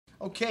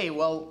Okay,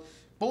 well,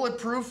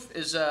 Bulletproof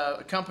is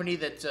a company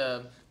that,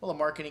 well, a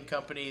marketing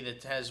company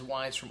that has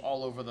wines from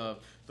all over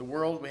the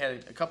world. We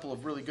had a couple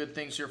of really good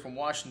things here from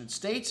Washington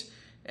State,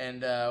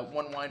 and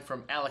one wine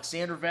from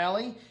Alexander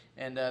Valley,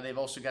 and they've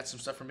also got some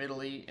stuff from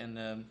Italy.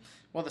 And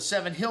well, the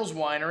Seven Hills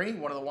Winery,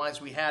 one of the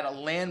wines we had,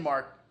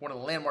 one of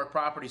the landmark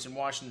properties in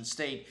Washington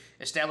State,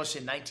 established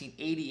in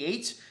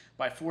 1988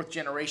 by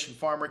fourth-generation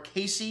farmer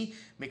Casey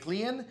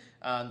McLean.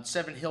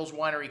 Seven Hills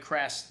Winery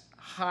crafts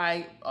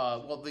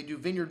well, they do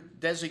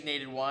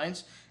vineyard-designated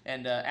wines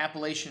and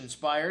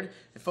appellation-inspired.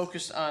 They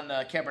focus on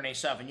Cabernet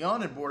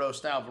Sauvignon and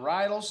Bordeaux-style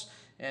varietals.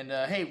 And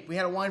hey, we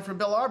had a wine from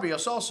Bill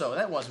Arbios also.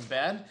 That wasn't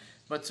bad.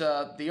 But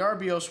the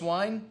Arbios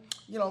wine,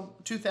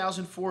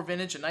 2004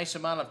 vintage, a nice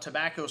amount of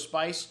tobacco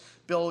spice.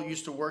 Bill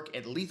used to work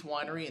at Leith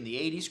Winery in the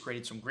 80s,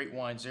 created some great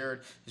wines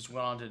there. He's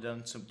went on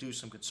to do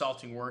some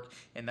consulting work,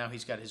 and now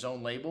he's got his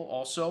own label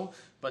also.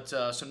 But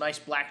some nice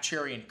black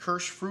cherry and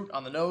kirsch fruit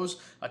on the nose,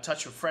 a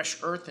touch of fresh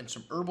earth and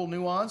some herbal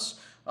nuance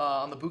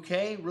on the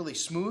bouquet, really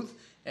smooth.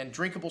 And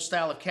drinkable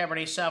style of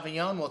Cabernet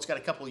Sauvignon. Well, it's got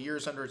a couple of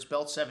years under its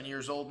belt, 7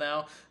 years old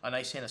now. A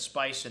nice hint of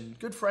spice and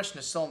good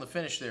freshness still in the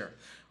finish there.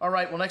 All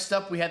right, well, next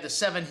up we had the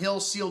Seven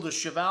Hills Seal de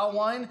Cheval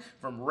wine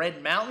from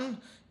Red Mountain.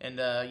 And,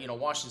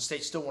 Washington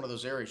State's still one of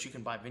those areas. You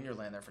can buy vineyard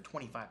land there for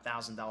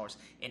 $25,000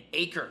 an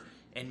acre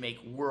and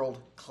make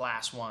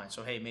world-class wine.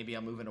 So, hey, maybe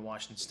I'll move into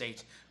Washington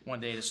State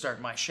one day to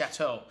start my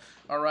chateau.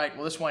 All right,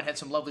 well, this wine had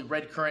some lovely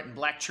red currant and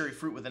black cherry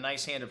fruit with a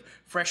nice hand of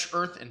fresh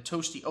earth and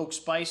toasty oak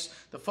spice.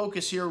 The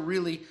focus here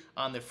really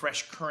on the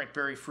fresh currant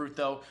berry fruit,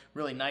 though.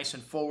 Really nice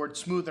and forward,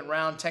 smooth and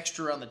round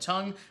texture on the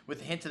tongue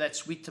with a hint of that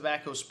sweet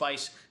tobacco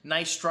spice.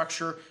 Nice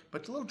structure,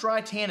 but a little dry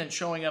tannin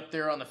showing up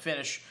there on the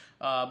finish.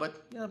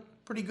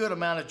 Pretty good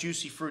amount of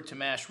juicy fruit to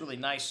mash. Really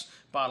nice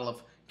bottle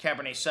of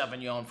Cabernet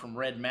Sauvignon from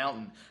Red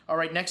Mountain. All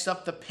right, next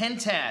up, the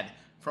Pentad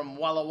from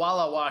Walla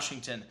Walla,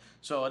 Washington.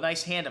 So a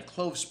nice hand of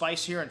clove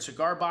spice here and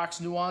cigar box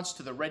nuance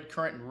to the red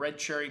currant and red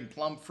cherry and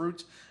plum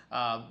fruit.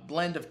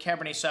 Blend of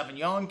Cabernet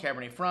Sauvignon,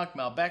 Cabernet Franc,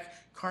 Malbec,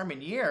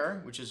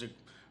 Carmenere, which is a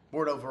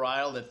Bordeaux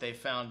varietal that they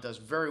found does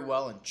very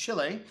well in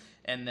Chile,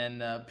 and then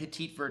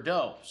Petit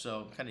Verdot,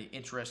 so kind of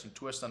interesting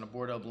twist on a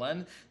Bordeaux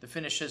blend. The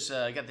finish has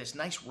got this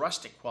nice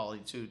rustic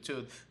quality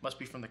too. Must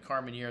be from the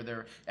Carmenere.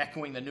 They're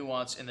echoing the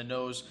nuance in the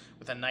nose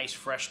with a nice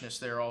freshness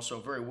there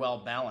also, very well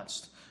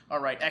balanced. All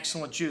right,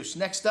 excellent juice.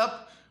 Next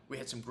up, we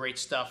had some great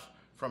stuff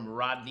from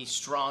Rodney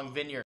Strong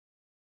Vineyard.